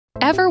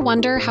Ever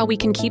wonder how we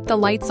can keep the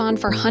lights on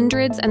for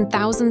hundreds and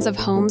thousands of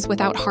homes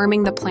without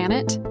harming the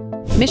planet?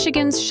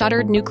 Michigan's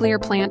shuttered nuclear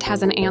plant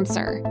has an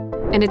answer,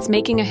 and it's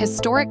making a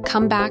historic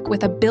comeback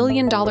with a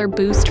billion-dollar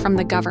boost from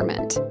the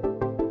government.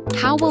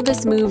 How will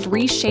this move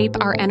reshape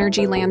our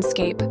energy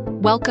landscape?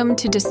 Welcome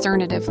to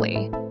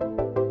Discernatively.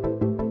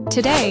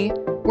 Today,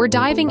 we're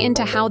diving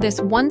into how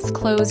this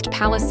once-closed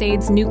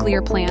Palisades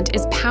nuclear plant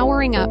is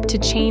powering up to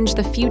change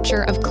the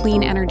future of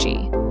clean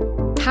energy.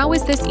 How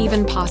is this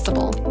even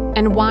possible,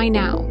 and why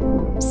now?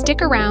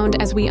 Stick around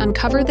as we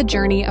uncover the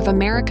journey of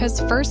America's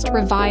first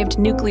revived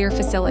nuclear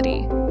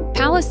facility,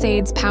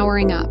 Palisades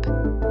Powering Up.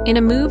 In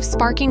a move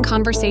sparking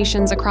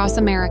conversations across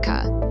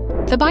America,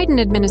 the Biden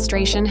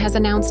administration has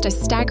announced a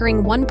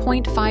staggering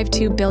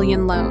 $1.52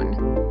 billion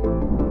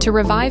loan to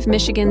revive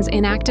Michigan's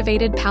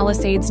inactivated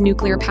Palisades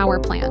nuclear power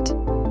plant.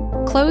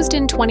 Closed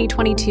in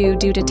 2022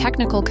 due to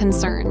technical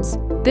concerns,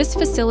 this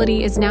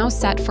facility is now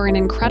set for an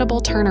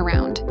incredible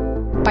turnaround.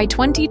 By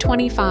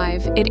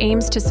 2025, it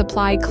aims to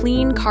supply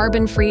clean,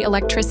 carbon-free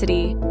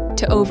electricity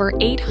to over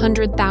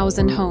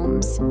 800,000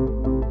 homes.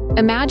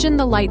 Imagine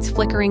the lights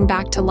flickering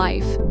back to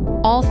life,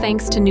 all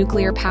thanks to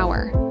nuclear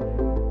power.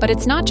 But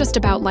it's not just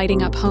about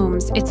lighting up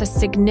homes, it's a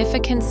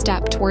significant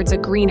step towards a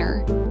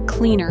greener,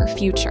 cleaner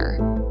future.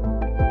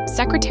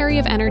 Secretary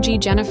of Energy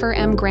Jennifer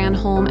M.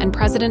 Granholm and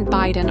President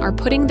Biden are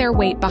putting their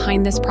weight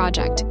behind this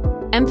project,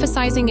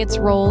 emphasizing its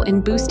role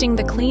in boosting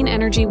the clean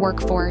energy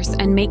workforce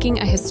and making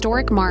a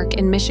historic mark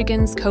in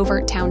Michigan's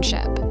Covert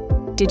township.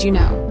 Did you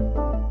know?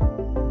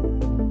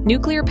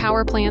 Nuclear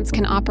power plants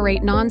can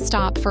operate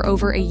non-stop for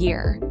over a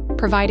year,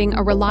 providing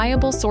a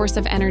reliable source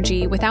of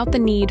energy without the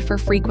need for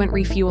frequent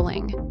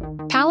refueling.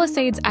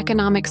 Palisades'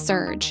 economic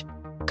surge.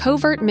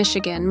 Covert,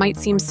 Michigan might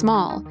seem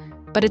small,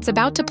 but it's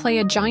about to play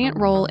a giant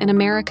role in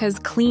America's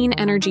clean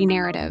energy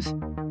narrative.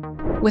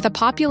 With a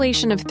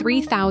population of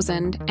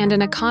 3,000 and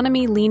an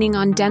economy leaning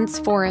on dense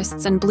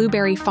forests and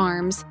blueberry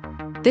farms,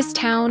 this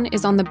town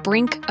is on the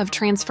brink of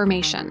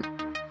transformation.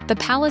 The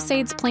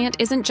Palisades plant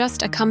isn't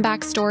just a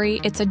comeback story,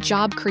 it's a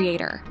job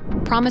creator,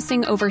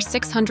 promising over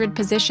 600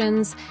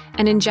 positions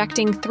and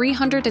injecting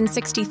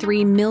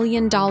 $363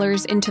 million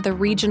into the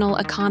regional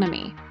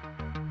economy.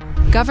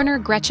 Governor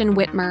Gretchen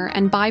Whitmer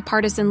and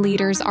bipartisan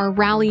leaders are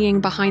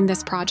rallying behind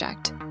this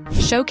project,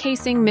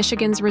 showcasing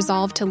Michigan's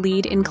resolve to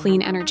lead in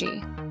clean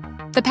energy.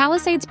 The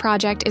Palisades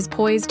project is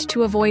poised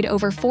to avoid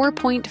over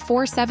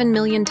 4.47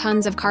 million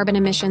tons of carbon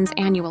emissions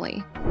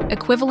annually,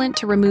 equivalent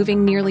to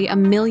removing nearly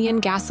 1 million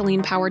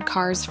gasoline-powered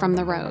cars from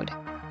the road.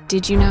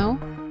 Did you know?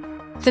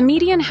 The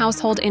median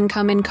household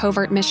income in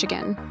Covert,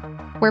 Michigan,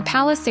 where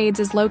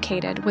Palisades is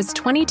located, was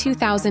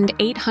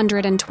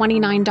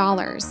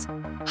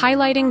 $22,829,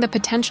 highlighting the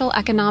potential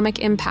economic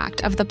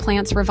impact of the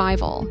plant's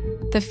revival.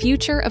 The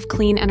future of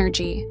clean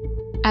energy.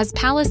 As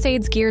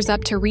Palisades gears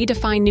up to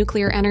redefine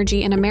nuclear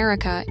energy in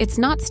America, it's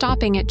not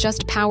stopping at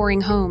just powering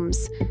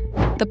homes.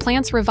 The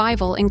plant's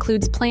revival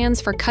includes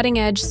plans for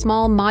cutting-edge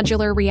small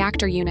modular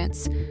reactor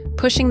units,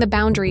 pushing the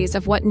boundaries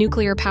of what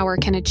nuclear power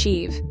can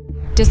achieve.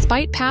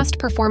 Despite past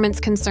performance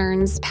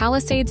concerns,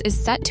 Palisades is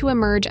set to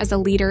emerge as a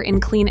leader in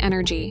clean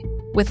energy,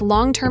 with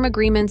long-term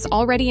agreements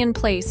already in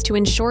place to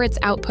ensure its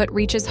output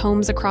reaches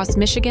homes across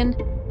Michigan,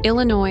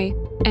 Illinois,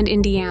 and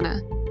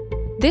Indiana.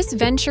 This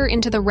venture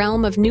into the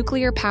realm of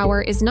nuclear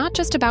power is not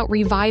just about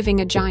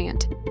reviving a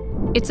giant.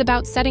 It's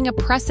about setting a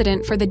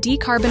precedent for the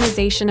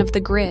decarbonization of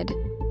the grid,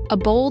 a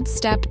bold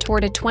step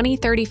toward a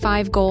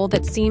 2035 goal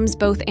that seems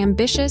both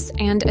ambitious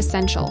and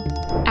essential.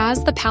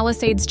 As the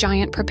Palisades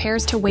giant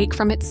prepares to wake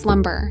from its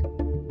slumber,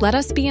 let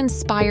us be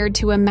inspired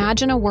to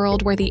imagine a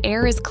world where the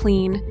air is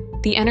clean,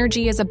 the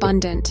energy is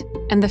abundant,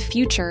 and the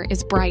future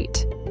is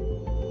bright.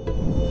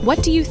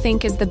 What do you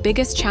think is the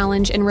biggest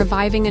challenge in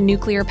reviving a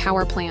nuclear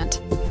power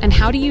plant? And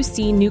how do you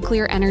see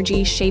nuclear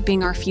energy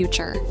shaping our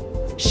future?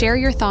 Share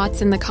your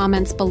thoughts in the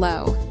comments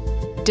below.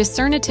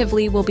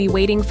 Discernatively will be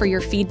waiting for your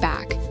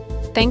feedback.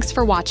 Thanks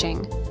for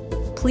watching.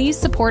 Please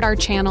support our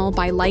channel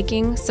by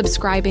liking,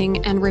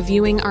 subscribing, and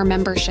reviewing our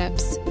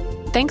memberships.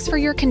 Thanks for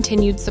your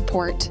continued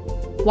support.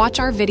 Watch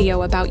our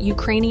video about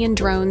Ukrainian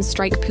drones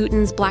strike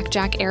Putin's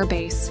Blackjack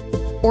airbase,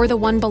 or the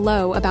one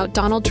below about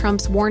Donald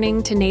Trump's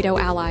warning to NATO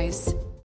allies.